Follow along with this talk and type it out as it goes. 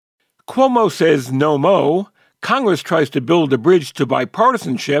Cuomo says no mo, Congress tries to build a bridge to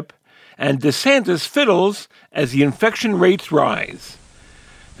bipartisanship, and DeSantis fiddles as the infection rates rise.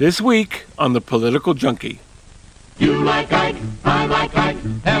 This week on The Political Junkie. You like Ike, I like Ike,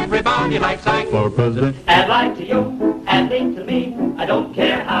 everybody likes Ike for president. Add like to you, add me to me, I don't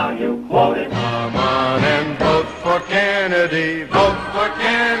care how you quote it. Come on and vote for Kennedy,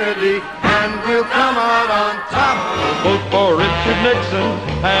 and we'll come out on top. Vote for Richard Nixon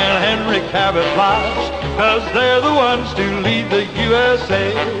and Henry Cabot Lodge, 'cause they're the ones to lead the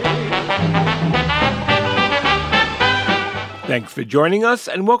USA. Thanks for joining us,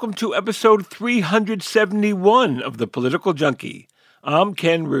 and welcome to episode 371 of The Political Junkie. I'm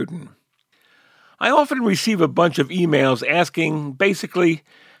Ken Rudin. I often receive a bunch of emails asking, basically,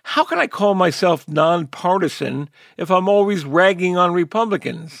 how can I call myself nonpartisan if I'm always ragging on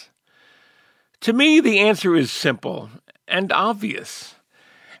Republicans? To me, the answer is simple and obvious.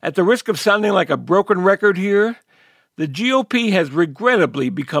 At the risk of sounding like a broken record here, the GOP has regrettably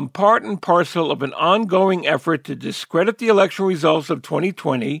become part and parcel of an ongoing effort to discredit the election results of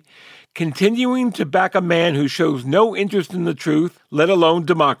 2020, continuing to back a man who shows no interest in the truth, let alone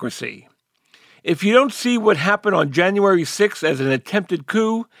democracy. If you don't see what happened on January 6th as an attempted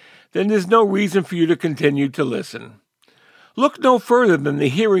coup, then there's no reason for you to continue to listen. Look no further than the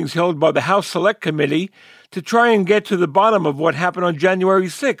hearings held by the House Select Committee to try and get to the bottom of what happened on January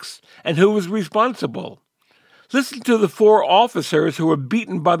 6th and who was responsible. Listen to the 4 officers who were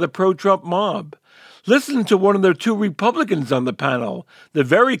beaten by the pro-Trump mob. Listen to one of the 2 Republicans on the panel, the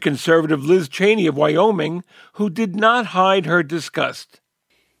very conservative Liz Cheney of Wyoming, who did not hide her disgust.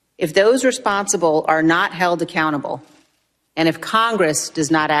 If those responsible are not held accountable, and if Congress does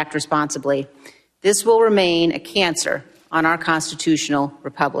not act responsibly, this will remain a cancer on our constitutional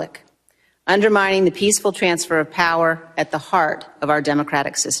republic, undermining the peaceful transfer of power at the heart of our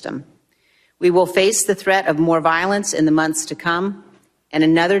democratic system. We will face the threat of more violence in the months to come and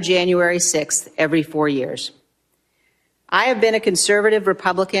another January 6th every 4 years. I have been a conservative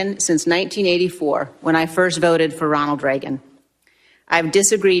Republican since 1984, when I first voted for Ronald Reagan. I've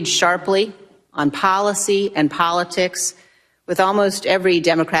disagreed sharply on policy and politics with almost every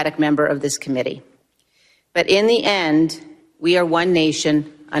Democratic member of this committee. But in the end, we are one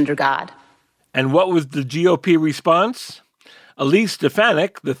nation under God. And what was the GOP response? Elise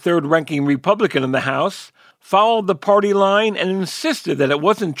Stefanik, the third-ranking Republican in the House, followed the party line and insisted that it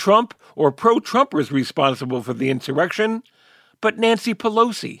wasn't Trump or pro-Trumpers responsible for the insurrection, but Nancy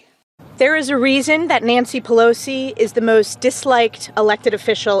Pelosi. There is a reason that Nancy Pelosi is the most disliked elected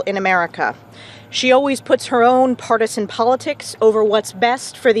official in America. She always puts her own partisan politics over what's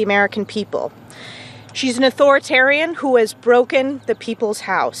best for the American people. She's an authoritarian who has broken the people's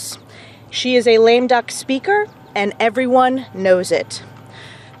house. She is a lame duck speaker, and everyone knows it.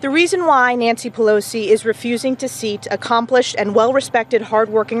 The reason why Nancy Pelosi is refusing to seat accomplished and well-respected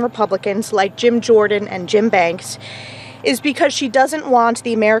hardworking Republicans like Jim Jordan and Jim Banks is because she doesn't want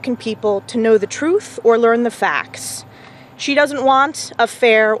the American people to know the truth or learn the facts. She doesn't want a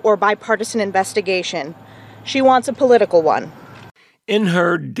fair or bipartisan investigation. She wants a political one. In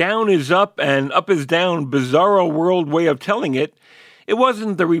her down is up and up is down bizarro world way of telling it, it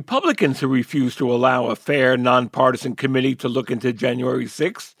wasn't the Republicans who refused to allow a fair, nonpartisan committee to look into January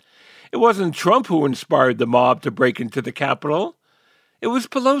 6th. It wasn't Trump who inspired the mob to break into the Capitol. It was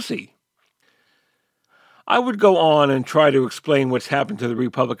Pelosi. I would go on and try to explain what's happened to the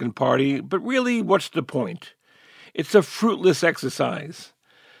Republican Party, but really, what's the point? It's a fruitless exercise.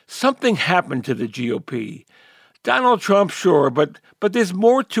 Something happened to the GOP. Donald Trump, sure, but there's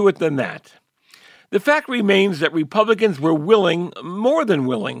more to it than that. The fact remains that Republicans were willing, more than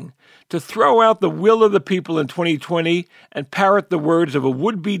willing, to throw out the will of the people in 2020 and parrot the words of a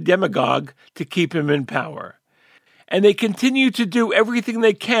would-be demagogue to keep him in power. And they continue to do everything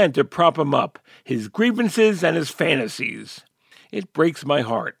they can to prop him up, his grievances and his fantasies. It breaks my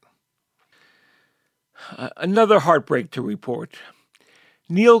heart. Another heartbreak to report.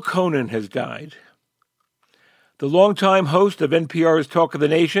 Neil Conan has died. The longtime host of NPR's Talk of the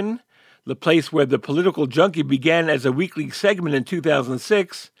Nation, the place where The Political Junkie began as a weekly segment in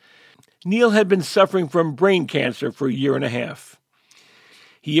 2006, Neil had been suffering from brain cancer for a year and a half.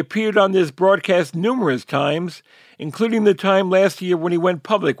 He appeared on this broadcast numerous times, including the time last year when he went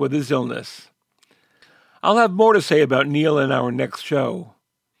public with his illness. I'll have more to say about Neil in our next show.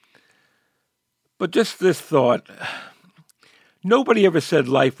 But just this thought. Nobody ever said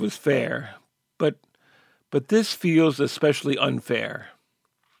life was fair, but this feels especially unfair.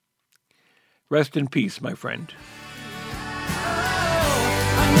 Rest in peace, my friend.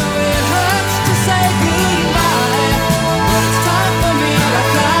 I know it hurts to say goodbye, but it's time for me to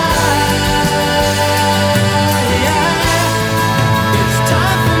fly.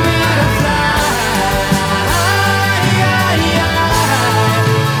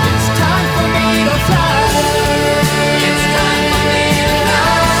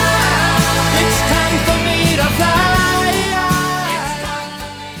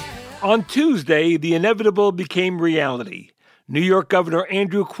 On Tuesday, the inevitable became reality. New York Governor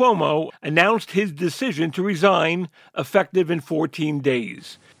Andrew Cuomo announced his decision to resign, effective in 14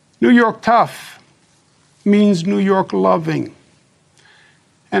 days. New York tough means New York loving.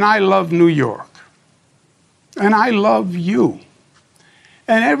 And I love New York. And I love you.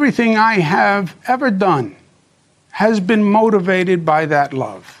 And everything I have ever done has been motivated by that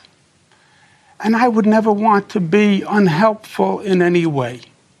love. And I would never want to be unhelpful in any way.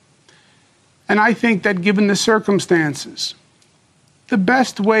 And I think that given the circumstances, the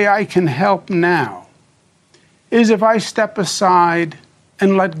best way I can help now is if I step aside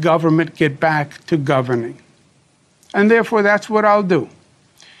and let government get back to governing. And therefore, that's what I'll do.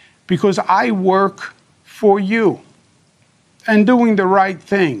 Because I work for you. And doing the right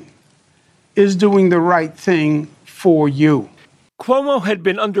thing is doing the right thing for you. Cuomo had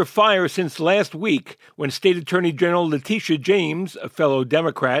been under fire since last week when State Attorney General Letitia James, a fellow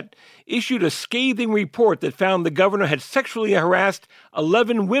Democrat, issued a scathing report that found the governor had sexually harassed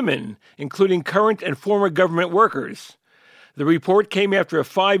 11 women, including current and former government workers. The report came after a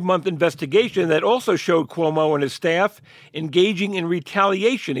 5-month investigation that also showed Cuomo and his staff engaging in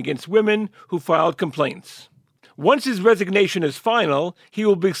retaliation against women who filed complaints. Once his resignation is final, he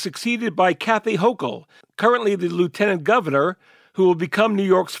will be succeeded by Kathy Hochul, currently the lieutenant governor, who will become New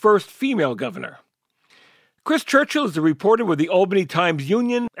York's first female governor. Chris Churchill is a reporter with the Albany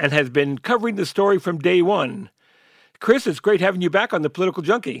Times-Union and has been covering the story from day one. Chris, it's great having you back on The Political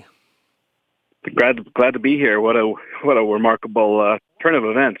Junkie. Glad to be here. What a remarkable turn of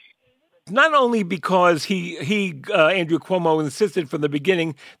events. Not only because Andrew Cuomo insisted from the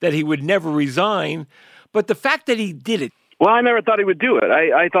beginning that he would never resign, but the fact that he did it. Well, I never thought he would do it.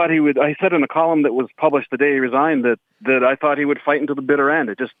 I thought he would. I said in a column that was published the day he resigned that I thought he would fight until the bitter end.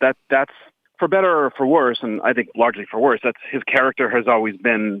 It just that's for better or for worse, and I think largely for worse. That's his character has always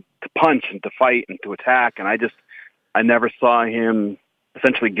been to punch and to fight and to attack, and I never saw him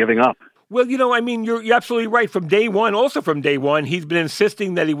essentially giving up. Well, you're absolutely right. From day one, he's been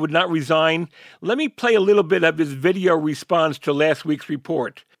insisting that he would not resign. Let me play a little bit of his video response to last week's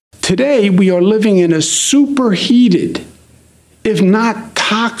report. Today, we are living in a superheated, if not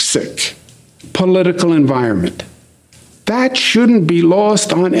toxic, political environment. That shouldn't be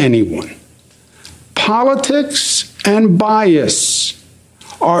lost on anyone. Politics and bias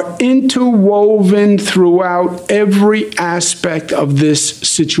are interwoven throughout every aspect of this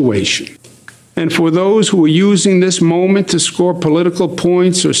situation. And for those who are using this moment to score political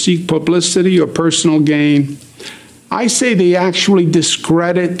points or seek publicity or personal gain, I say they actually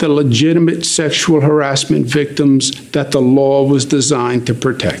discredit the legitimate sexual harassment victims that the law was designed to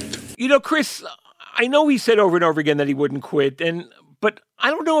protect. Chris, I know he said over and over again that he wouldn't quit, but I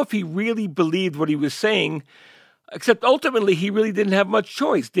don't know if he really believed what he was saying, except ultimately he really didn't have much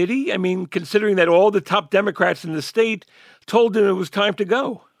choice, did he? I mean, considering that all the top Democrats in the state told him it was time to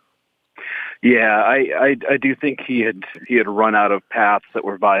go. Yeah, I do think he had run out of paths that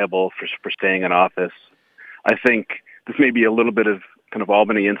were viable for staying in office. I think this may be a little bit of kind of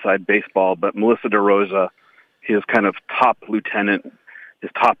Albany inside baseball, but Melissa DeRosa, his kind of top lieutenant,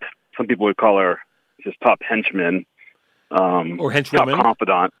 some people would call her his top henchman, or henchwoman, top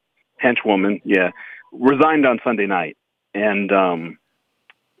confidant, henchwoman, yeah, resigned on Sunday night. And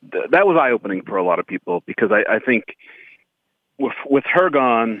that was eye-opening for a lot of people because I think with her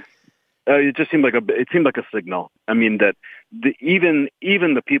gone, it just seemed like a signal. I mean, that even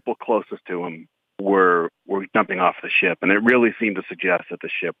the people closest to him were jumping off the ship, and it really seemed to suggest that the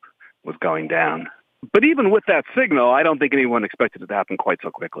ship was going down. But even with that signal, I don't think anyone expected it to happen quite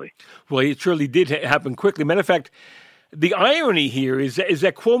so quickly. Well, it surely did happen quickly. Matter of fact, the irony here is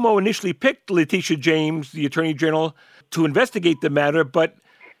that Cuomo initially picked Letitia James, the Attorney General, to investigate the matter, but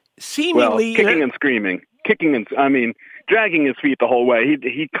seemingly... Well, kicking and screaming. Dragging his feet the whole way.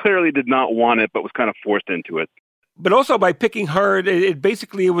 He clearly did not want it, but was kind of forced into it. But also by picking her, it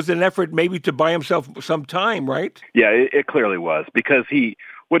basically was an effort maybe to buy himself some time, right? Yeah, it clearly was, because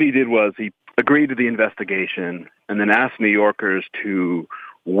what he did was he agreed to the investigation and then asked New Yorkers to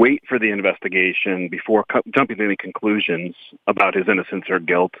wait for the investigation before jumping to any conclusions about his innocence or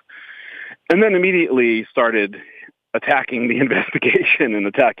guilt, and then immediately started attacking the investigation and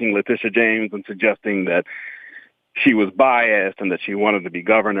attacking Letitia James and suggesting that she was biased and that she wanted to be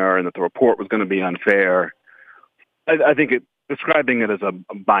governor and that the report was going to be unfair. I think describing it as a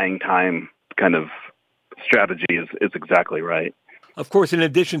buying time kind of strategy is exactly right. Of course, in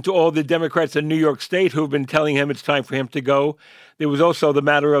addition to all the Democrats in New York State who have been telling him it's time for him to go, there was also the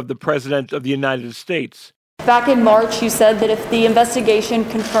matter of the President of the United States. Back in March, you said that if the investigation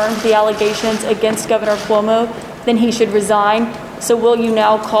confirmed the allegations against Governor Cuomo, then he should resign. So will you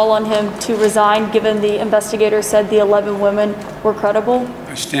now call on him to resign, given the investigator said the 11 women were credible?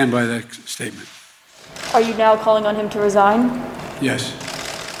 I stand by that statement. Are you now calling on him to resign? Yes.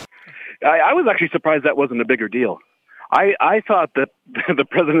 I was actually surprised that wasn't a bigger deal. I thought that the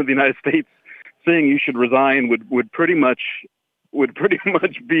President of the United States saying you should resign would pretty much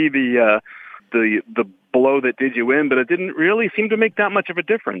be the blow that did you in, but it didn't really seem to make that much of a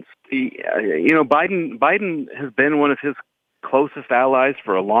difference. Biden has been one of his closest allies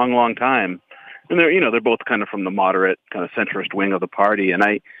for a long, long time, and they're both kind of from the moderate, kind of centrist wing of the party, and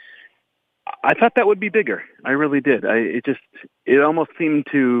I thought that would be bigger. I really did. It almost seemed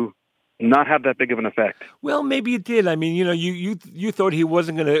to not have that big of an effect. Well, maybe it did. I mean, you thought he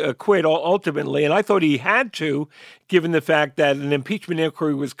wasn't going to quit ultimately, and I thought he had to, given the fact that an impeachment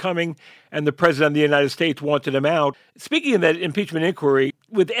inquiry was coming and the President of the United States wanted him out. Speaking of that impeachment inquiry,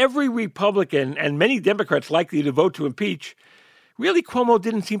 with every Republican and many Democrats likely to vote to impeach, really Cuomo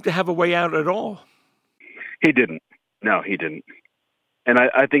didn't seem to have a way out at all. He didn't. No, he didn't. And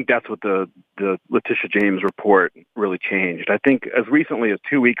I think that's what the Letitia James report really changed. I think as recently as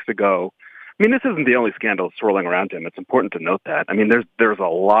 2 weeks ago, I mean, this isn't the only scandal swirling around him. It's important to note that. I mean, there's a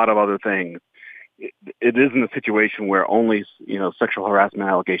lot of other things. It isn't a situation where only, sexual harassment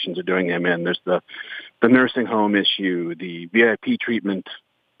allegations are doing him in. There's the nursing home issue, the VIP treatment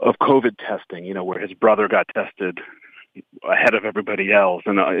of COVID testing, where his brother got tested ahead of everybody else.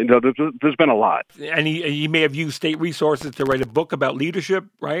 And, there's been a lot. And he may have used state resources to write a book about leadership,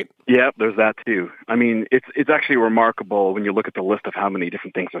 right? Yeah, there's that too. I mean, it's actually remarkable when you look at the list of how many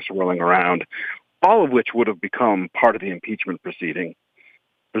different things are swirling around, all of which would have become part of the impeachment proceeding,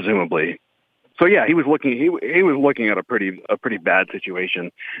 presumably. So yeah, he was looking at a pretty bad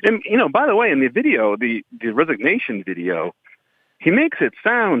situation. And, by the way, in the video, the resignation video, he makes it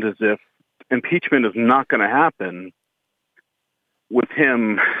sound as if impeachment is not going to happen with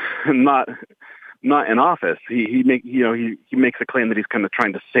him not in office. He makes a claim that he's kind of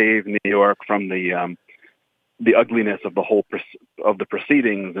trying to save New York from the ugliness of the whole of the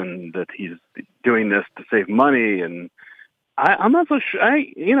proceedings, and that he's doing this to save money. And I'm not so sure.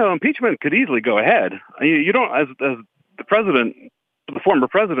 Impeachment could easily go ahead. You don't, as the former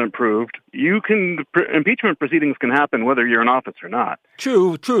president proved, impeachment proceedings can happen whether you're in office or not.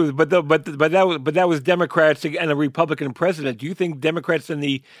 True, but that was Democrats and a Republican president. Do you think Democrats in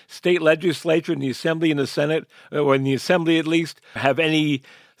the state legislature, in the Assembly, in the Senate, or in the Assembly at least, have any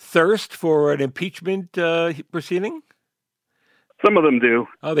thirst for an impeachment proceeding? Some of them do.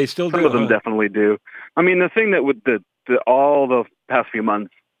 Oh, they still do. Some of them definitely do. I mean, the thing that all the past few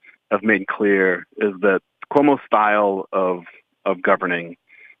months have made clear is that Cuomo's style of governing,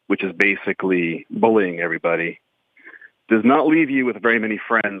 which is basically bullying everybody, does not leave you with very many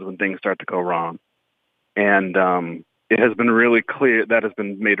friends when things start to go wrong. And it has been really clear, that has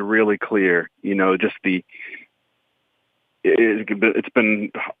been made really clear, it's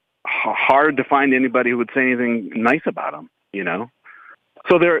been hard to find anybody who would say anything nice about him,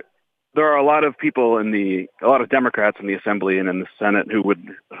 So there are a lot of people a lot of Democrats in the Assembly and in the Senate who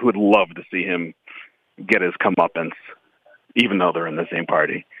would love to see him get his comeuppance, even though they're in the same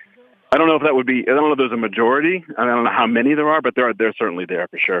party. I don't know if there's a majority. I don't know how many there are, but they're certainly there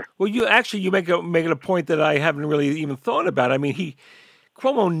for sure. Well, you make a point that I haven't really even thought about. I mean,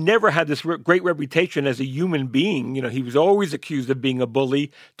 Cuomo never had this great reputation as a human being. He was always accused of being a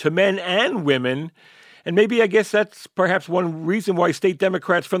bully to men and women. And maybe I guess that's perhaps one reason why state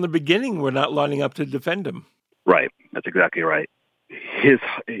Democrats from the beginning were not lining up to defend him. Right. That's exactly right. If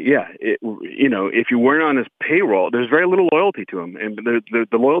you weren't on his payroll, there's very little loyalty to him. And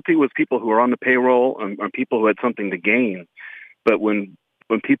the loyalty was people who were on the payroll and people who had something to gain. But when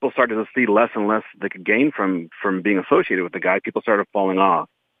people started to see less and less they could gain from being associated with the guy, people started falling off.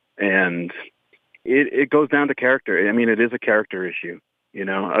 And it goes down to character. I mean, it is a character issue.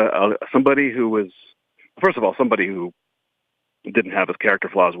 Somebody who didn't have his character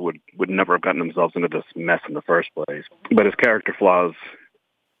flaws would never have gotten themselves into this mess in the first place. But his character flaws,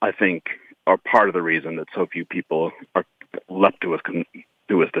 I think, are part of the reason that so few people are leapt to his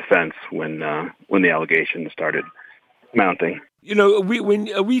defense when the allegations started mounting.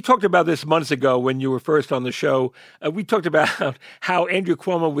 We talked about this months ago when you were first on the show. We talked about how Andrew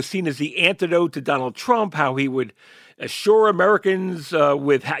Cuomo was seen as the antidote to Donald Trump, how he would assure Americans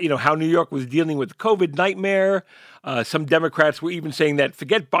with how New York was dealing with the COVID nightmare. Some Democrats were even saying that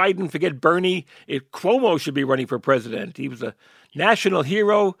forget Biden, forget Bernie, Cuomo should be running for president. He was a national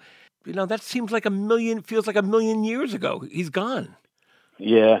hero. That feels like a million years ago. He's gone.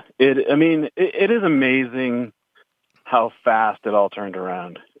 Yeah, it is amazing how fast it all turned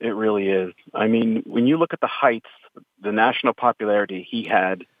around. It really is. I mean, when you look at the heights, the national popularity he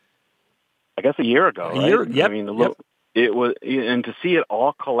had, I guess a year ago, right? Yep. I mean, it was, and to see it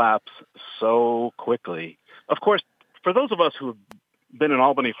all collapse so quickly. Of course, for those of us who have been in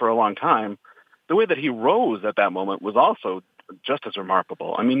Albany for a long time, the way that he rose at that moment was also just as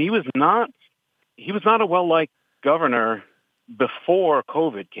remarkable. I mean, he was not a well-liked governor before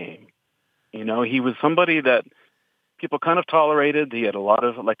COVID came. You know, he was somebody that people kind of tolerated. He had a lot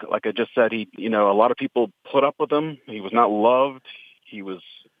of, like I just said, a lot of people put up with him. He was not loved.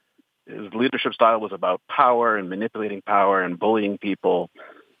 His leadership style was about power and manipulating power and bullying people.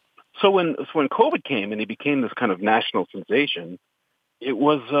 So when COVID came and he became this kind of national sensation, it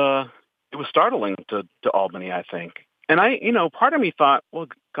was startling to Albany, I think. And part of me thought, well,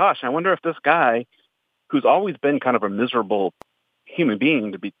 gosh, I wonder if this guy, who's always been kind of a miserable human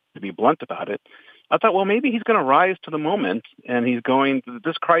being, to be blunt about it, I thought, well, maybe he's going to rise to the moment, and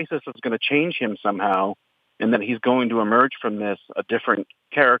this crisis is going to change him somehow, and that he's going to emerge from this a different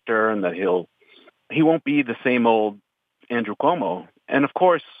character, and that he won't be the same old Andrew Cuomo. And of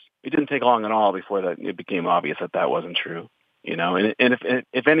course, it didn't take long at all before that it became obvious that wasn't true. You know, and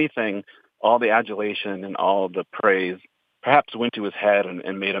if anything, all the adulation and all the praise perhaps went to his head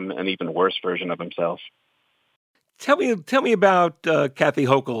and made him an even worse version of himself. Tell me about Kathy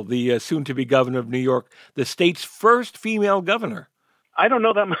Hochul, the soon-to-be governor of New York, the state's first female governor. I don't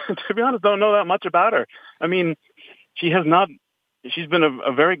know that much, to be honest, don't know that much about her. I mean, she's been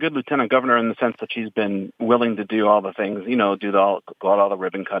a very good lieutenant governor in the sense that she's been willing to do all the things, go all the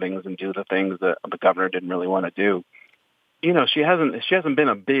ribbon cuttings and do the things that the governor didn't really want to do. You know, she hasn't been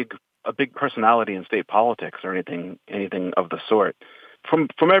a big personality in state politics or anything of the sort.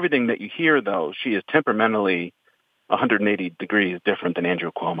 From everything that you hear, though, she is temperamentally 180 degrees different than Andrew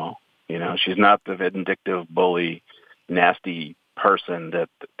Cuomo. You know, she's not the vindictive, bully, nasty person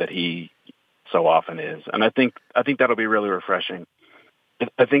that he so often is. And I think that'll be really refreshing.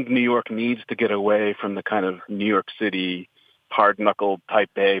 I think New York needs to get away from the kind of New York City hard-knuckled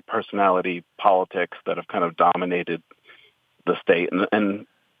type A personality politics that have kind of dominated the state and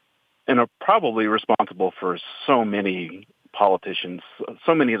are probably responsible for so many politicians,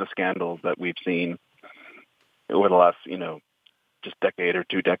 so many of the scandals that we've seen over the last, just decade or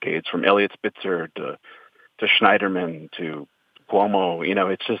 2 decades, from Eliot Spitzer to Schneiderman to Cuomo. You know,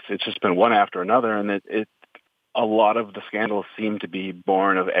 it's just been one after another, and a lot of the scandals seem to be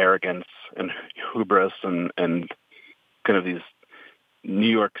born of arrogance and hubris and kind of these New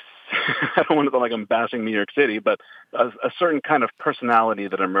York. I don't want to feel like I'm bashing New York City, but a certain kind of personality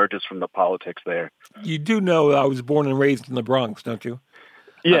that emerges from the politics there. You do know I was born and raised in the Bronx, don't you?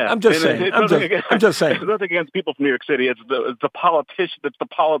 Yeah, I'm just saying. I'm just saying. It's nothing against people from New York City. It's the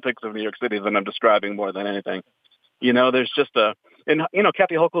politics of New York City that I'm describing more than anything. You know, there's just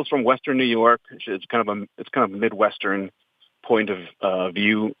Kathy Hochul is from Western New York. It's kind of a Midwestern point of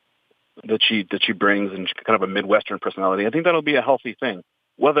view that she brings, and kind of a Midwestern personality. I think that'll be a healthy thing.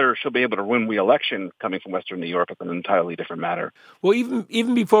 Whether she'll be able to win re-election coming from Western New York is an entirely different matter. Well,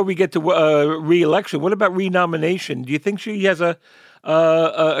 even before we get to re-election, what about renomination? Do you think she has a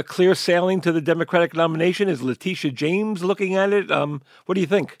clear sailing to the Democratic nomination? Is Letitia James looking at it? What do you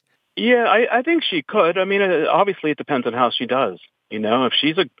think? Yeah, I think she could. I mean, obviously it depends on how she does. You know, if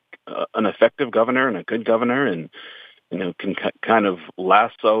she's an effective governor and a good governor and, can kind of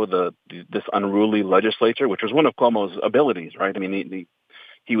lasso this unruly legislature, which was one of Cuomo's abilities, right? I mean,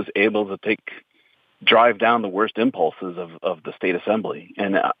 he was able to drive down the worst impulses of the state assembly.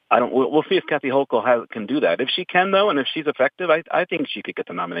 And we'll see if Kathy Hochul can do that. If she can, though, and if she's effective, I think she could get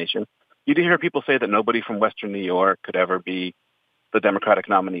the nomination. You do hear people say that nobody from Western New York could ever be the Democratic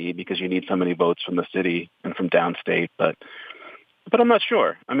nominee because you need so many votes from the city and from downstate. But I'm not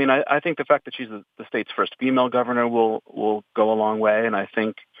sure. I mean, I think the fact that she's the state's first female governor will go a long way. And I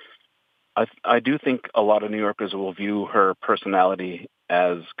do think a lot of New Yorkers will view her personality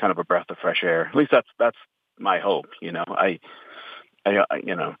as kind of a breath of fresh air. At least that's my hope. You know, I'm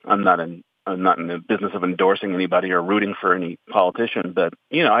not in the business of endorsing anybody or rooting for any politician, but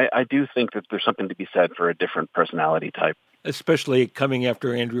I do think that there's something to be said for a different personality type, especially coming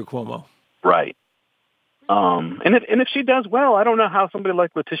after Andrew Cuomo. Right. And if she does well, I don't know how somebody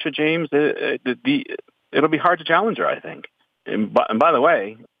like Letitia James, it'll be hard to challenge her, I think. And by the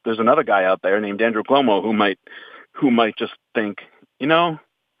way, there's another guy out there named Andrew Cuomo who might just think, we'll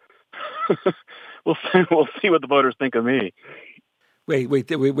see what the voters think of me.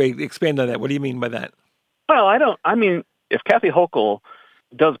 Wait, expand on that. What do you mean by that? Well, if Kathy Hochul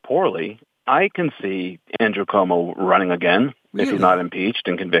does poorly, I can see Andrew Cuomo running again if he's not impeached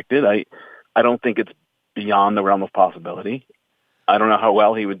and convicted. I don't think it's beyond the realm of possibility. I don't know how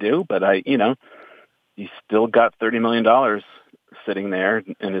well he would do, but he's still got $30 million sitting there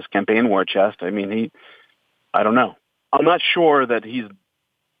in his campaign war chest. I mean, I don't know. I'm not sure that he's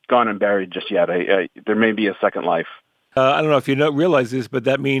gone and buried just yet. There may be a second life. I don't know if you realize this, but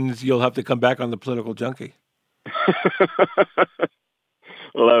that means you'll have to come back on the Political Junkie.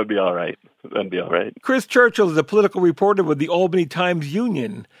 Well, that would be all right. That'd be all right. Chris Churchill is a political reporter with the Albany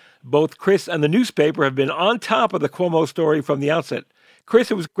Times-Union. Both Chris and the newspaper have been on top of the Cuomo story from the outset.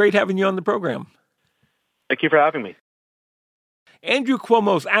 Chris, it was great having you on the program. Thank you for having me. Andrew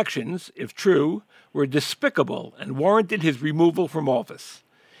Cuomo's actions, if true, were despicable and warranted his removal from office.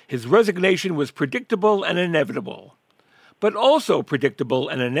 His resignation was predictable and inevitable. But also predictable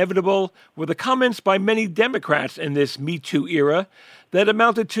and inevitable were the comments by many Democrats in this Me Too era that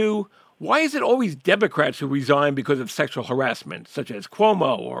amounted to, why is it always Democrats who resign because of sexual harassment, such as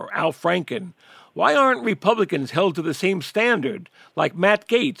Cuomo or Al Franken? Why aren't Republicans held to the same standard, like Matt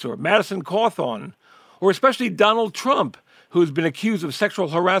Gaetz or Madison Cawthorn, or especially Donald Trump, who's been accused of sexual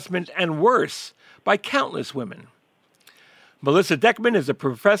harassment and worse by countless women? Melissa Deckman is a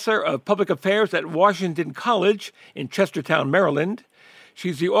professor of public affairs at Washington College in Chestertown, Maryland.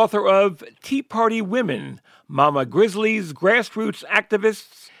 She's the author of Tea Party Women, Mama Grizzlies, Grassroots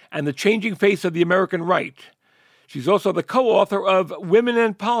Activists, and the Changing Face of the American Right. She's also the co-author of Women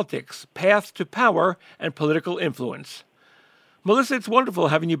and Politics, Path to Power and Political Influence. Melissa, it's wonderful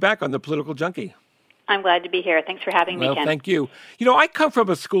having you back on the Political Junkie. I'm glad to be here. Thanks for having me, Ken. Well, thank you. I come from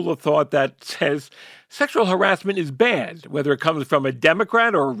a school of thought that says sexual harassment is bad, whether it comes from a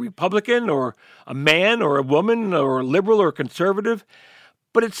Democrat or a Republican or a man or a woman or a liberal or conservative.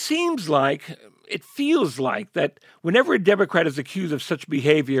 But it feels like that whenever a Democrat is accused of such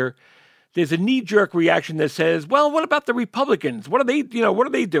behavior, there's a knee-jerk reaction that says, well, what about the Republicans? What are they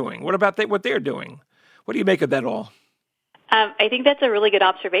doing? What about what they're doing? What do you make of that all? I think that's a really good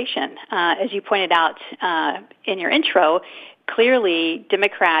observation. As you pointed out in your intro, clearly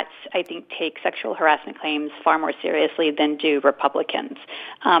Democrats, I think, take sexual harassment claims far more seriously than do Republicans.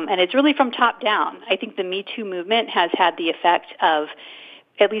 And it's really from top down. I think the Me Too movement has had the effect of,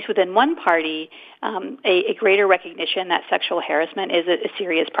 at least within one party, a greater recognition that sexual harassment is a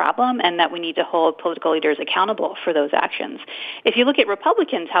serious problem and that we need to hold political leaders accountable for those actions. If you look at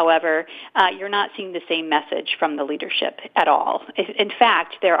Republicans, however, you're not seeing the same message from the leadership at all. In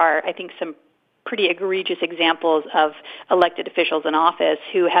fact, there are, I think, some pretty egregious examples of elected officials in office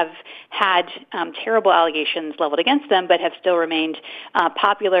who have had terrible allegations leveled against them but have still remained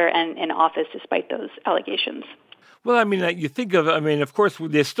popular and in office despite those allegations. Well, you think of, of course,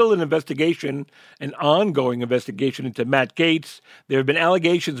 there's still an ongoing investigation into Matt Gaetz. There have been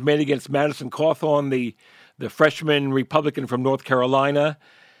allegations made against Madison Cawthorn, the freshman Republican from North Carolina.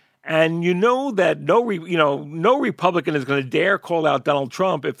 And that no Republican is going to dare call out Donald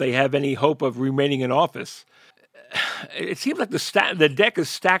Trump if they have any hope of remaining in office. It seems like the deck is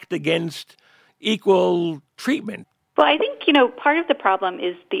stacked against equal treatment. Well, I think, part of the problem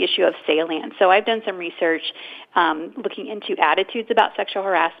is the issue of salience. So I've done some research looking into attitudes about sexual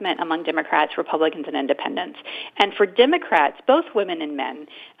harassment among Democrats, Republicans, and independents. And for Democrats, both women and men,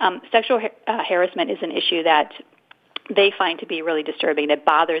 sexual harassment is an issue that they find to be really disturbing. It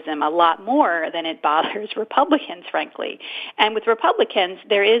bothers them a lot more than it bothers Republicans, frankly. And with Republicans,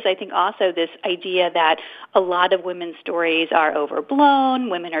 there is, I think, also this idea that a lot of women's stories are overblown,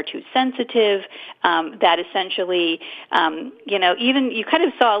 women are too sensitive, that essentially, even you kind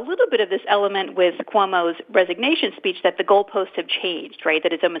of saw a little bit of this element with Cuomo's resignation speech that the goalposts have changed, right?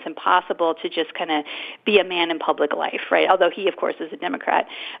 That it's almost impossible to just kind of be a man in public life, right? Although he, of course, is a Democrat.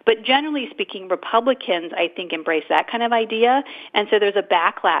 But generally speaking, Republicans, I think, embrace that kind of idea. And so there's a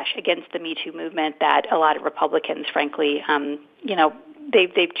backlash against the Me Too movement that a lot of Republicans, frankly,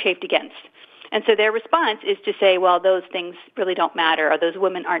 they've chafed against. And so their response is to say, well, those things really don't matter, or those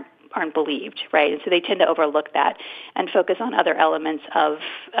women aren't believed, right? And so they tend to overlook that and focus on other elements of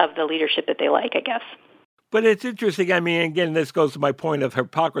the leadership that they like, I guess. But it's interesting. Again, this goes to my point of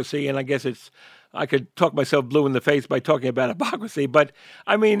hypocrisy, and I guess I could talk myself blue in the face by talking about hypocrisy. But,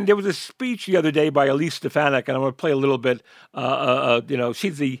 there was a speech the other day by Elise Stefanik, and I'm going to play a little bit.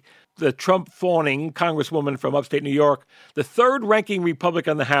 She's the Trump-fawning congresswoman from upstate New York, the third-ranking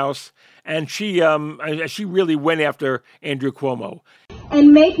Republican in the House, and she really went after Andrew Cuomo.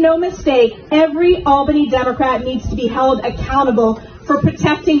 And make no mistake, every Albany Democrat needs to be held accountable for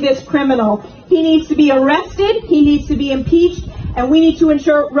protecting this criminal. He needs to be arrested, he needs to be impeached, and we need to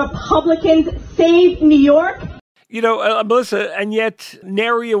ensure Republicans save New York. Melissa, and yet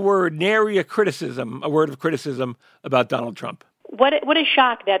nary a word of criticism about Donald Trump. what a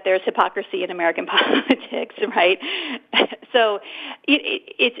shock that there's hypocrisy in American politics, right? So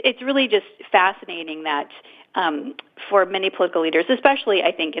it's really just fascinating that for many political leaders, especially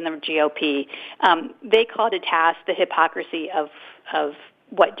I think in the GOP, they call to task the hypocrisy of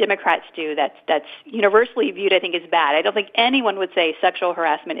what Democrats do that's universally viewed, I think, as bad. I don't think anyone would say sexual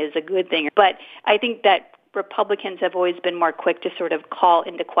harassment is a good thing, but I think that Republicans have always been more quick to sort of call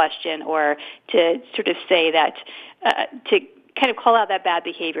into question or to sort of say that, to kind of call out that bad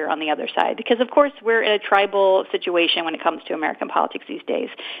behavior on the other side. Because, of course, we're in a tribal situation when it comes to American politics these days.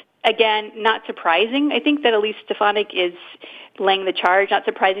 Again, not surprising. I think that Elise Stefanik is laying the charge. Not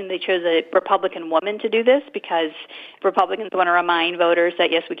surprising they chose a Republican woman to do this because Republicans want to remind voters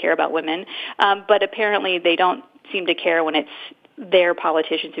that, yes, we care about women. But apparently they don't seem to care when it's their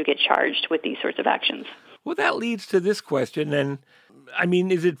politicians who get charged with these sorts of actions. Well, that leads to this question. And, I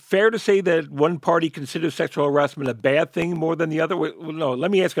mean, is it fair to say that one party considers sexual harassment a bad thing more than the other? Well, no, let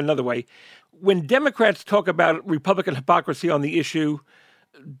me ask another way. When Democrats talk about Republican hypocrisy on the issue,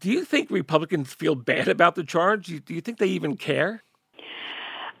 do you think Republicans feel bad about the charge? Do you think they even care?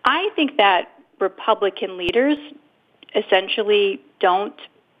 I think that Republican leaders essentially don't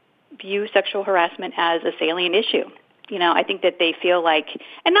view sexual harassment as a salient issue. You know, I think that they feel like,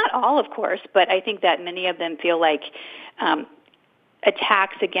 and not all, of course, but I think that many of them feel like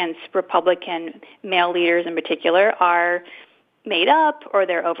attacks against Republican male leaders in particular are made up or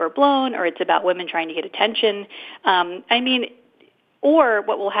they're overblown or it's about women trying to get attention. Or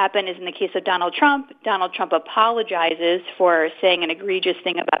what will happen is in the case of Donald Trump apologizes for saying an egregious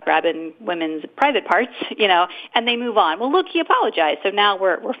thing about grabbing women's private parts, you know, and they move on. Well, look, he apologized, so now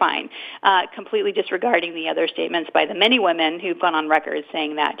we're fine, completely disregarding the other statements by the many women who've gone on record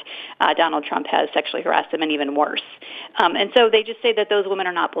saying that Donald Trump has sexually harassed them, and even worse. And so they just say that those women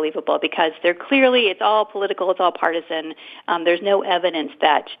are not believable because they're clearly, it's all political, it's all partisan. There's no evidence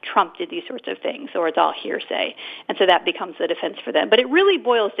that Trump did these sorts of things, or it's all hearsay. And so that becomes the defense for them. But it really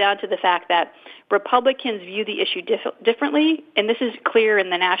boils down to the fact that Republicans view the issue differently, and this is clear in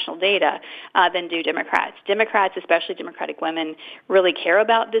the national data, than do Democrats. Democrats, especially Democratic women, really care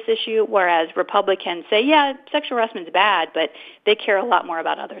about this issue, whereas Republicans say, yeah, sexual harassment is bad, but they care a lot more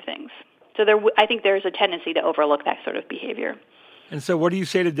about other things. So I think there's a tendency to overlook that sort of behavior. And so what do you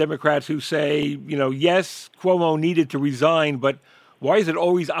say to Democrats who say, you know, yes, Cuomo needed to resign, but why is it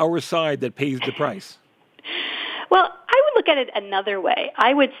always our side that pays the price? Well, I would look at it another way.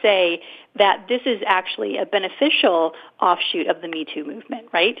 I would say that this is actually a beneficial offshoot of the Me Too movement,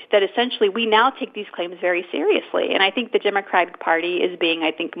 right? That essentially we now take these claims very seriously. And I think the Democratic Party is being,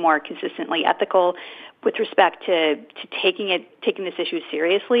 I think, more consistently ethical with respect to taking this issue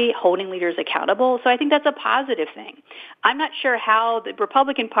seriously, holding leaders accountable. So I think that's a positive thing. I'm not sure how the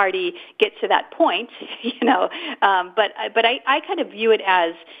Republican Party gets to that point, you know, but I kind of view it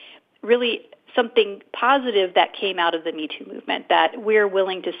as really something positive that came out of the Me Too movement, that we're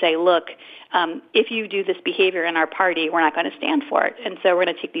willing to say, look, if you do this behavior in our party, we're not going to stand for it. And so we're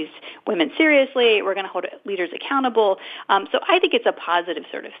going to take these women seriously. We're going to hold leaders accountable. So I think it's a positive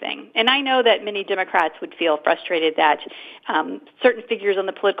sort of thing. And I know that many Democrats would feel frustrated that certain figures on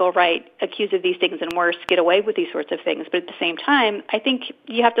the political right accused of these things and worse get away with these sorts of things. But at the same time, I think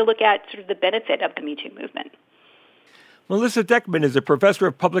you have to look at sort of the benefit of the Me Too movement. Melissa Deckman is a professor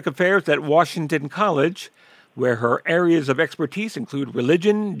of public affairs at Washington College, where her areas of expertise include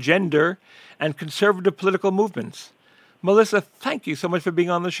religion, gender, and conservative political movements. Melissa, thank you so much for being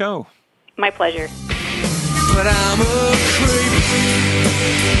on the show. My pleasure. But I'm a creep.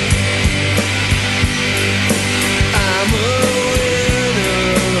 I'm a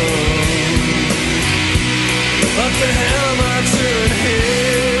winner. What the hell am I doing here?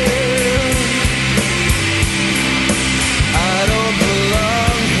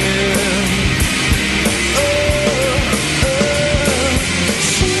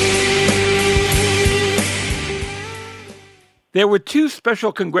 There were two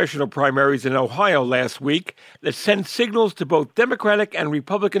special congressional primaries in Ohio last week that sent signals to both Democratic and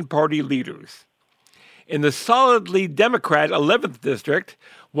Republican Party leaders. In the solidly Democrat 11th District,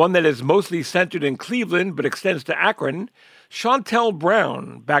 one that is mostly centered in Cleveland but extends to Akron, Shontel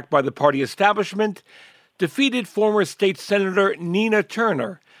Brown, backed by the party establishment, defeated former state senator Nina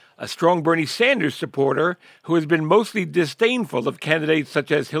Turner, a strong Bernie Sanders supporter who has been mostly disdainful of candidates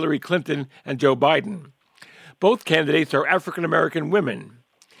such as Hillary Clinton and Joe Biden. Both candidates are African-American women.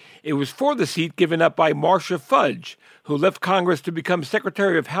 It was for the seat given up by Marcia Fudge, who left Congress to become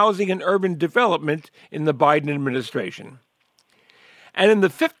Secretary of Housing and Urban Development in the Biden administration. And in the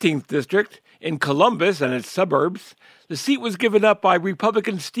 15th District, In Columbus and its suburbs, the seat was given up by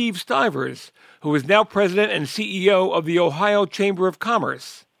Republican Steve Stivers, who is now president and CEO of the Ohio Chamber of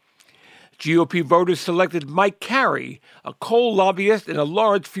Commerce. GOP voters selected Mike Carey, a coal lobbyist in a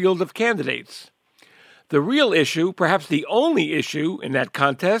large field of candidates. The real issue, perhaps the only issue in that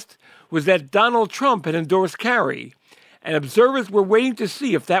contest, was that Donald Trump had endorsed Carey, and observers were waiting to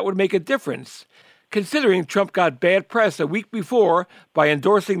see if that would make a difference, considering Trump got bad press a week before by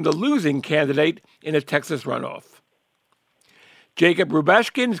endorsing the losing candidate in a Texas runoff. Jacob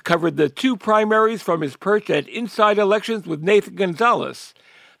Rubashkin covered the two primaries from his perch at Inside Elections with Nathan Gonzalez,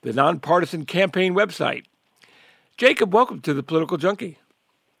 the nonpartisan campaign website. Jacob, welcome to the Political Junkie.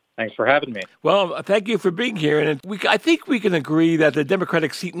 Thanks for having me. Well, thank you for being here. And I think we can agree that the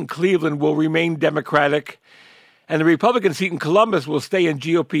Democratic seat in Cleveland will remain Democratic, and the Republican seat in Columbus will stay in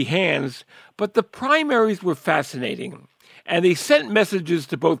GOP hands. But the primaries were fascinating, and they sent messages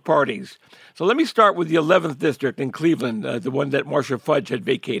to both parties. So let me start with the 11th district in Cleveland, the one that Marcia Fudge had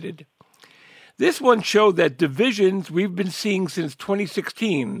vacated. This one showed that divisions we've been seeing since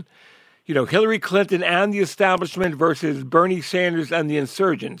 2016, Hillary Clinton and the establishment versus Bernie Sanders and the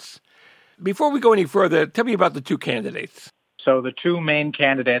insurgents. Before we go any further, tell me about the two candidates. So the two main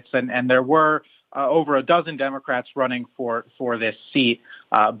candidates, and there were over a dozen Democrats running for this seat,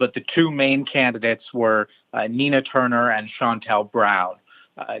 but the two main candidates were Nina Turner and Shontel Brown.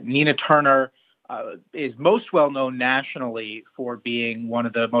 Nina Turner is most well known nationally for being one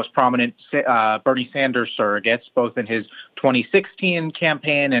of the most prominent Bernie Sanders surrogates, both in his 2016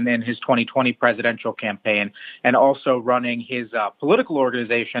 campaign and in his 2020 presidential campaign, and also running his political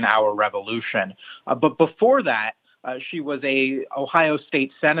organization, Our Revolution. But before that, she was a Ohio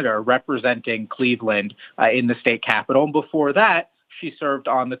state senator representing Cleveland in the state capitol. And before that, she served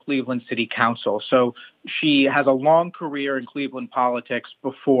on the Cleveland City Council. So she has a long career in Cleveland politics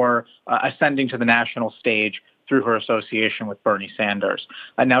before ascending to the national stage through her association with Bernie Sanders.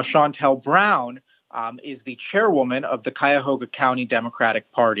 Now, Shontel Brown is the chairwoman of the Cuyahoga County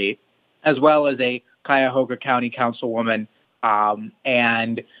Democratic Party, as well as a Cuyahoga County councilwoman.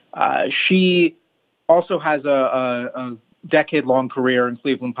 And she also has a decade-long career in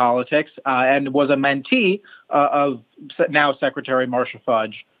Cleveland politics and was a mentee of now Secretary Marcia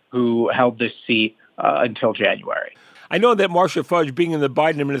Fudge, who held this seat until January. I know that Marcia Fudge, being in the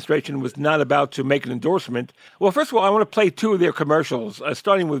Biden administration, was not about to make an endorsement. Well, first of all, I want to play two of their commercials,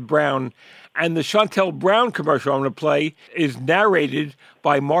 starting with Brown. And the Shontel Brown commercial I'm going to play is narrated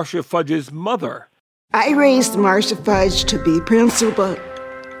by Marcia Fudge's mother. I raised Marcia Fudge to be principled,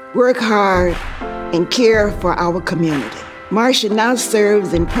 work hard, and care for our community. Marcia now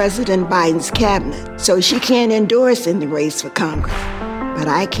serves in President Biden's cabinet, so she can't endorse in the race for Congress. But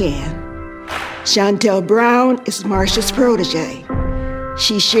I can. Shontel Brown is Marcia's protege.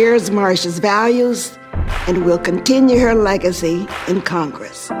 She shares Marcia's values and will continue her legacy in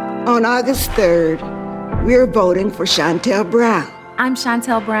Congress. On August 3rd, we're voting for Shontel Brown. I'm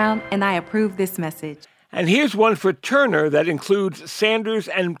Shontel Brown, and I approve this message. And here's one for Turner that includes Sanders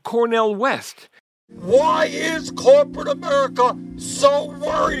and Cornel West. Why is corporate America so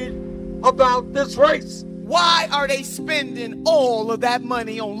worried about this race? Why are they spending all of that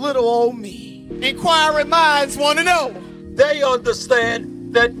money on little old me? Inquiring minds want to know. They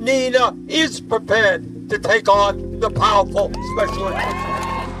understand that Nina is prepared to take on the powerful special interest.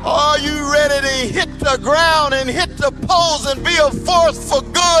 Are you ready to hit the ground and hit the polls and be a force for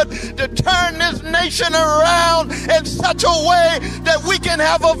good to turn this nation around in such a way that we can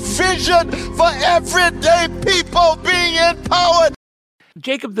have a vision for everyday people being empowered?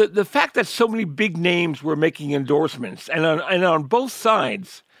 Jacob, the fact that so many big names were making endorsements and on both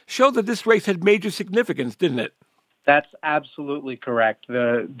sides showed that this race had major significance, didn't it? That's absolutely correct.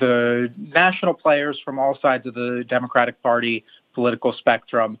 The national players from all sides of the Democratic Party political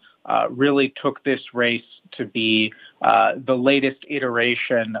spectrum really took this race to be the latest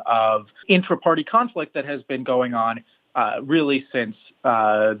iteration of intra-party conflict that has been going on really since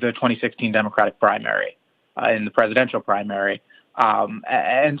the 2016 Democratic primary, in the presidential primary.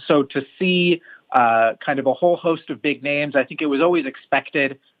 And so to see kind of a whole host of big names, I think it was always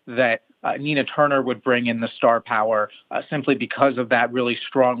expected that Nina Turner would bring in the star power simply because of that really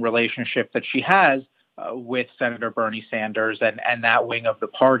strong relationship that she has with Senator Bernie Sanders and that wing of the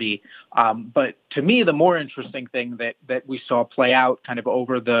party. But to me, the more interesting thing that we saw play out kind of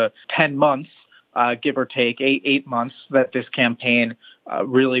over the 10 months, give or take, eight months that this campaign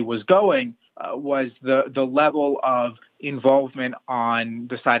really was going, was the level of involvement on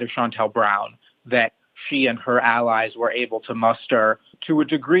the side of Shontel Brown that she and her allies were able to muster to a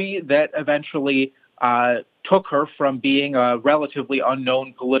degree that eventually took her from being a relatively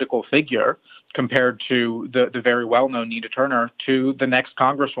unknown political figure compared to the very well-known Nina Turner to the next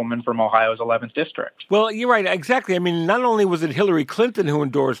congresswoman from Ohio's 11th district. Well, you're right, exactly. I mean, not only was it Hillary Clinton who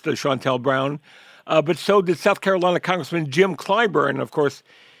endorsed Shontel Brown, but so did South Carolina Congressman Jim Clyburn, of course.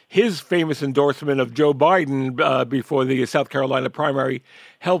 His famous endorsement of Joe Biden before the South Carolina primary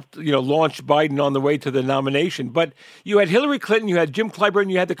helped, launch Biden on the way to the nomination. But you had Hillary Clinton, you had Jim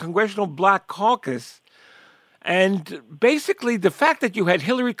Clyburn, you had the Congressional Black Caucus. And basically, the fact that you had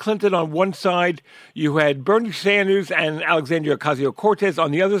Hillary Clinton on one side, you had Bernie Sanders and Alexandria Ocasio-Cortez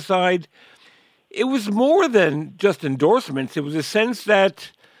on the other side, it was more than just endorsements. It was a sense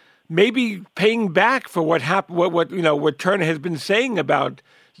that maybe paying back for what happened, what Turner has been saying about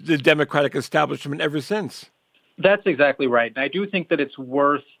the Democratic establishment ever since. That's exactly right. And I do think that it's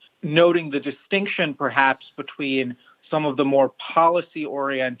worth noting the distinction perhaps between some of the more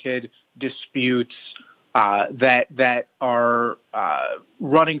policy-oriented disputes that are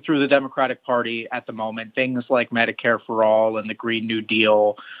running through the Democratic Party at the moment, things like Medicare for All and the Green New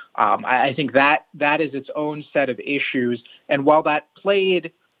Deal. I think that is its own set of issues. And while that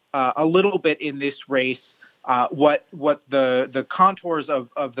played a little bit in this race, what the contours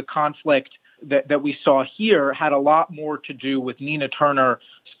of the conflict that we saw here had a lot more to do with Nina Turner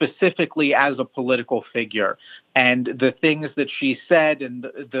specifically as a political figure and the things that she said and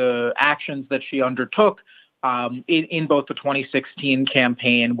the actions that she undertook in both the 2016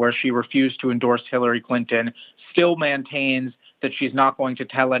 campaign, where she refused to endorse Hillary Clinton, still maintains that she's not going to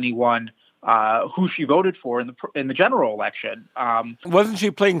tell anyone who she voted for in the general election. Wasn't she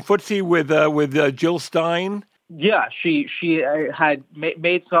playing footsie with Jill Stein? Yeah, she had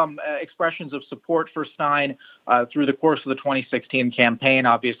made some expressions of support for Stein through the course of the 2016 campaign.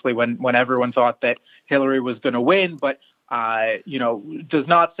 Obviously, when everyone thought that Hillary was going to win, but does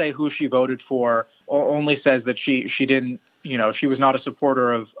not say who she voted for. Only says that she didn't. She was not a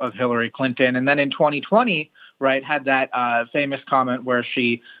supporter of Hillary Clinton. And then in 2020, right, had that famous comment where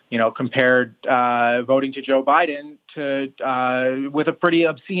she, compared voting to Joe Biden with a pretty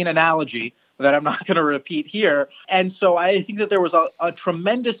obscene analogy that I'm not going to repeat here. And so I think that there was a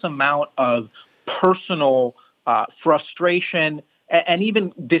tremendous amount of personal frustration and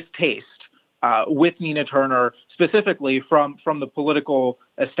even distaste with Nina Turner, specifically from the political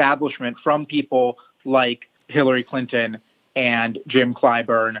establishment, from people like Hillary Clinton and Jim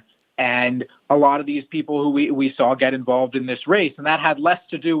Clyburn, and a lot of these people who we saw get involved in this race. And that had less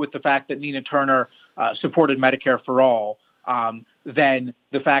to do with the fact that Nina Turner supported Medicare for All than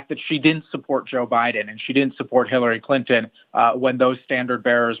the fact that she didn't support Joe Biden and she didn't support Hillary Clinton when those standard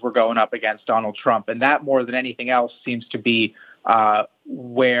bearers were going up against Donald Trump. And that, more than anything else, seems to be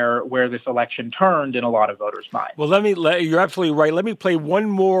where this election turned in a lot of voters' minds. Well, you're absolutely right. Let me play one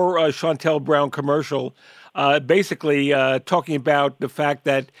more Shontel Brown commercial, basically talking about the fact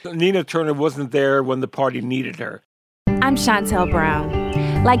that Nina Turner wasn't there when the party needed her. I'm Shontel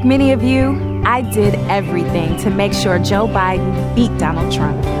Brown. Like many of you, I did everything to make sure Joe Biden beat Donald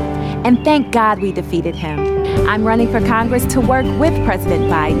Trump. And thank God we defeated him. I'm running for Congress to work with President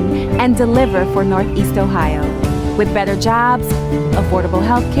Biden and deliver for Northeast Ohio, with better jobs, affordable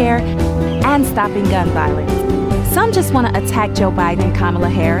health care, and stopping gun violence. Some just want to attack Joe Biden and Kamala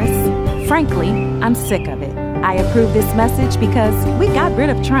Harris. Frankly, I'm sick of it. I approve this message because we got rid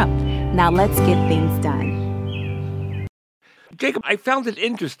of Trump. Now let's get things done. Jacob, I found it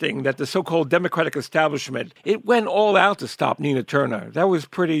interesting that the so-called Democratic establishment, it went all out to stop Nina Turner. That was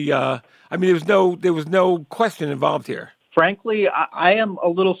pretty, there was no question involved here. Frankly, I am a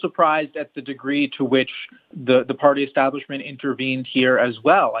little surprised at the degree to which the party establishment intervened here as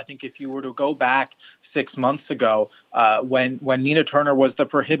well. I think if you were to go back 6 months ago, when Nina Turner was the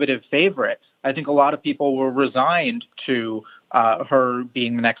prohibitive favorite, I think a lot of people were resigned to her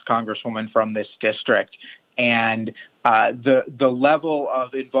being the next congresswoman from this district. And the level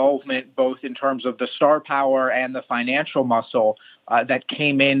of involvement, both in terms of the star power and the financial muscle that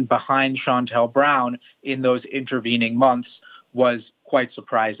came in behind Shontel Brown in those intervening months, was quite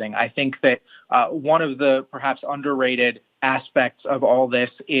surprising. I think that one of the perhaps underrated aspects of all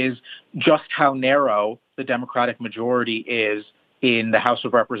this is just how narrow the Democratic majority is in the House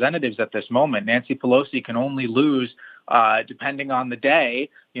of Representatives at this moment. Nancy Pelosi can only lose, depending on the day,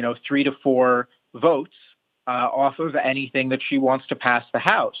 3 to 4 votes off of anything that she wants to pass the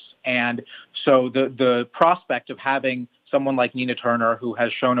House. And so the prospect of having someone like Nina Turner, who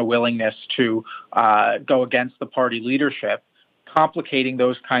has shown a willingness to go against the party leadership, complicating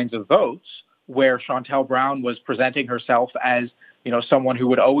those kinds of votes, where Shontel Brown was presenting herself as, someone who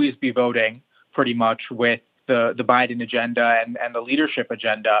would always be voting pretty much with the Biden agenda and the leadership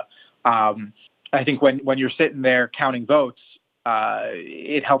agenda, I think when you're sitting there counting votes,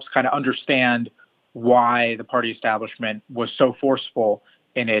 it helps kind of understand why the party establishment was so forceful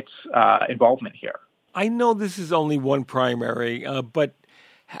in its involvement here. I know this is only one primary, but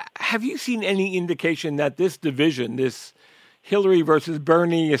have you seen any indication that this division, this Hillary versus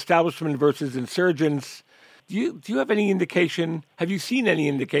Bernie, establishment versus insurgents, do you have any indication, have you seen any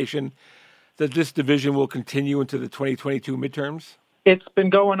indication that this division will continue into the 2022 midterms? It's been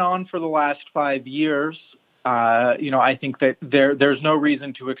going on for the last 5 years. I think that there's no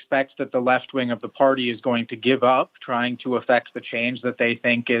reason to expect that the left wing of the party is going to give up trying to affect the change that they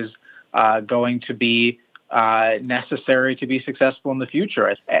think is going to be necessary to be successful in the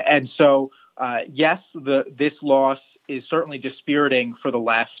future. And so, yes, this loss is certainly dispiriting for the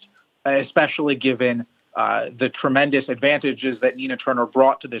left, especially given the tremendous advantages that Nina Turner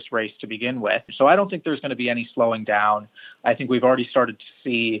brought to this race to begin with. So I don't think there's going to be any slowing down. I think we've already started to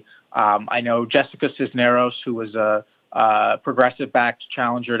see, I know Jessica Cisneros, who was a progressive-backed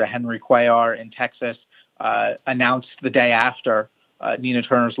challenger to Henry Cuellar in Texas, announced the day after Nina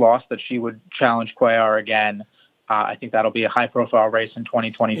Turner's loss that she would challenge Cuellar again. I think that'll be a high-profile race in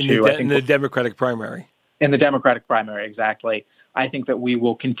 2022. In the Democratic primary. In the Democratic primary, exactly. I think that we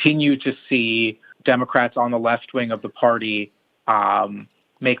will continue to see Democrats on the left wing of the party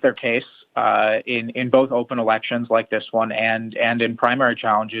make their case in both open elections like this one and in primary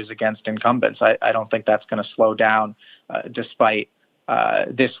challenges against incumbents. I don't think that's going to slow down despite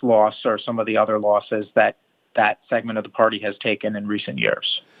this loss or some of the other losses that segment of the party has taken in recent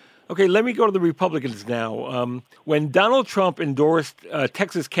years. Okay, let me go to the Republicans now. When Donald Trump endorsed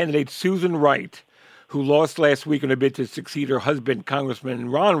Texas candidate Susan Wright, who lost last week in a bid to succeed her husband, Congressman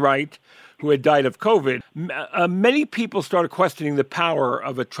Ron Wright, who had died of COVID, many people started questioning the power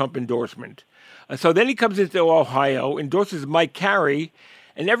of a Trump endorsement. So then he comes into Ohio, endorses Mike Carey,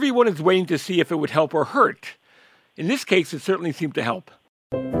 and everyone is waiting to see if it would help or hurt. In this case, it certainly seemed to help.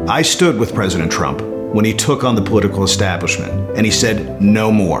 I stood with President Trump when he took on the political establishment, and he said,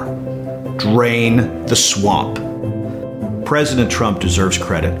 no more. Drain the swamp. President Trump deserves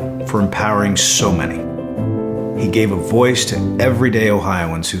credit for empowering so many. He gave a voice to everyday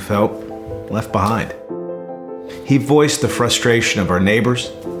Ohioans who felt left behind. He voiced the frustration of our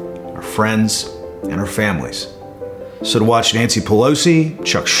neighbors, our friends, and our families. So to watch Nancy Pelosi,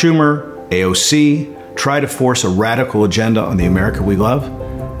 Chuck Schumer, AOC try to force a radical agenda on the America we love,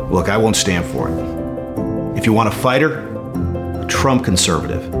 look, I won't stand for it. If you want a fighter, a Trump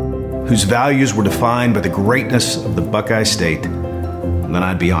conservative, whose values were defined by the greatness of the Buckeye State, then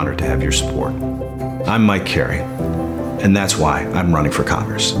I'd be honored to have your support. I'm Mike Carey, and that's why I'm running for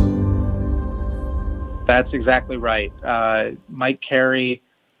Congress. That's exactly right. Mike Carey,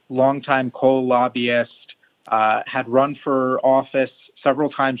 longtime coal lobbyist, had run for office several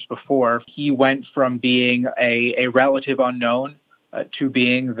times before. He went from being a relative unknown to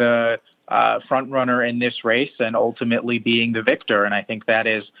being the front runner in this race and ultimately being the victor. And I think that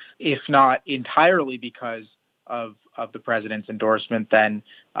is, if not entirely because of the president's endorsement, then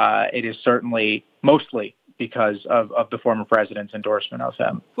it is certainly mostly because of the former president's endorsement of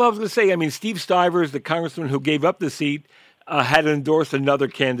him. Well, I was going to say, Steve Stivers, the congressman who gave up the seat, had endorsed another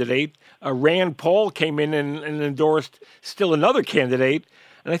candidate. Rand Paul came in and endorsed still another candidate.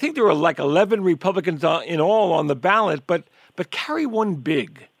 And I think there were like 11 Republicans in all on the ballot, but Carey won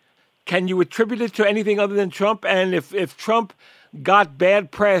big. Can you attribute it to anything other than Trump? And if Trump got bad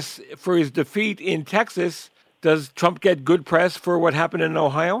press for his defeat in Texas, does Trump get good press for what happened in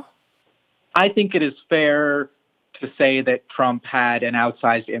Ohio? I think it is fair to say that Trump had an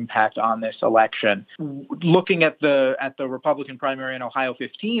outsized impact on this election. Looking at the Republican primary in Ohio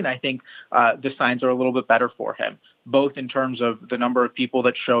 15, I think the signs are a little bit better for him, both in terms of the number of people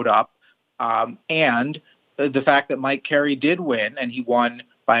that showed up and the fact that Mike Carey did win, and he won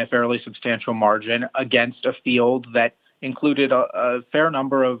by a fairly substantial margin against a field that included a fair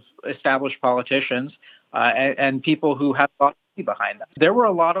number of established politicians and people who have thought behind them. There were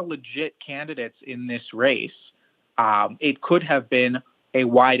a lot of legit candidates in this race. It could have been a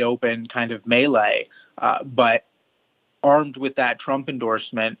wide open kind of melee, but armed with that Trump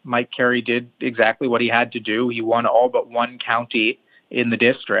endorsement, Mike Carey did exactly what he had to do. He won all but one county in the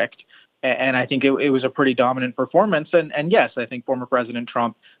district. And I think it was a pretty dominant performance. And yes, I think former President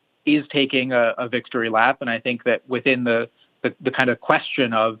Trump is taking a victory lap. And I think that within the kind of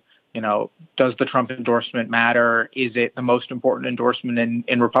question of, does the Trump endorsement matter? Is it the most important endorsement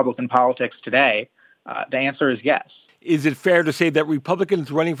in Republican politics today? The answer is yes. Is it fair to say that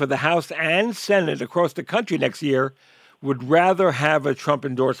Republicans running for the House and Senate across the country next year would rather have a Trump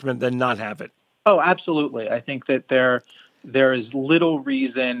endorsement than not have it? Oh, absolutely. I think that there there is little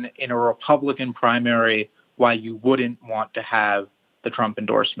reason in a Republican primary why you wouldn't want to have the Trump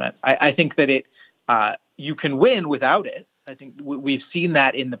endorsement. I think that you can win without it. I think we've seen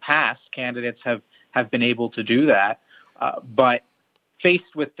that in the past. Candidates have been able to do that. But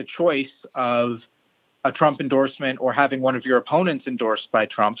faced with the choice of a Trump endorsement or having one of your opponents endorsed by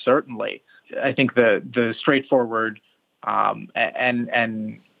Trump, certainly, I think the straightforward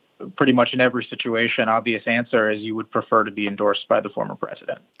and pretty much in every situation, obvious answer is you would prefer to be endorsed by the former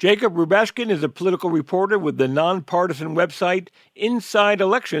president. Jacob Rubashkin is a political reporter with the nonpartisan website Inside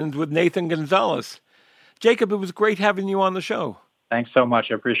Elections with Nathan Gonzalez. Jacob, it was great having you on the show. Thanks so much.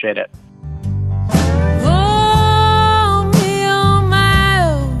 I appreciate it.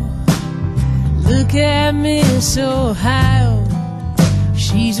 Look at Miss Ohio.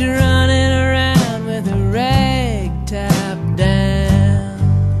 She's running around with a rag top down.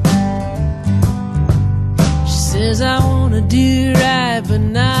 She says, I want to do right, but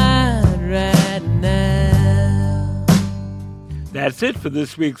not right now. That's it for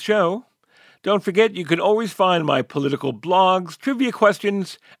this week's show. Don't forget, you can always find my political blogs, trivia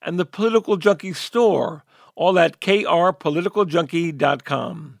questions, and the Political Junkie store, all at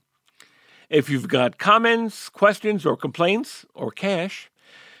krpoliticaljunkie.com. If you've got comments, questions, or complaints, or cash,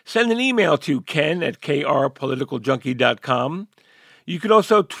 send an email to ken@krpoliticaljunkie.com. You can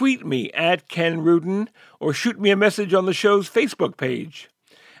also tweet me at Ken Rudin or shoot me a message on the show's Facebook page.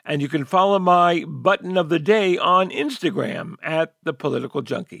 And you can follow my button of the day on Instagram at The Political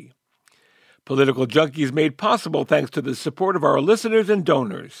Junkie. Political Junkie is made possible thanks to the support of our listeners and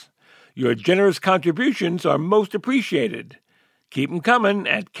donors. Your generous contributions are most appreciated. Keep them coming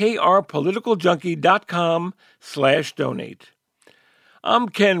at krpoliticaljunkie.com/donate. I'm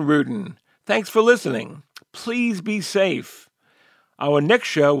Ken Rudin. Thanks for listening. Please be safe. Our next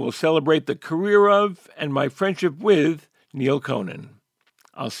show will celebrate the career of and my friendship with Neil Conan.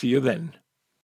 I'll see you then.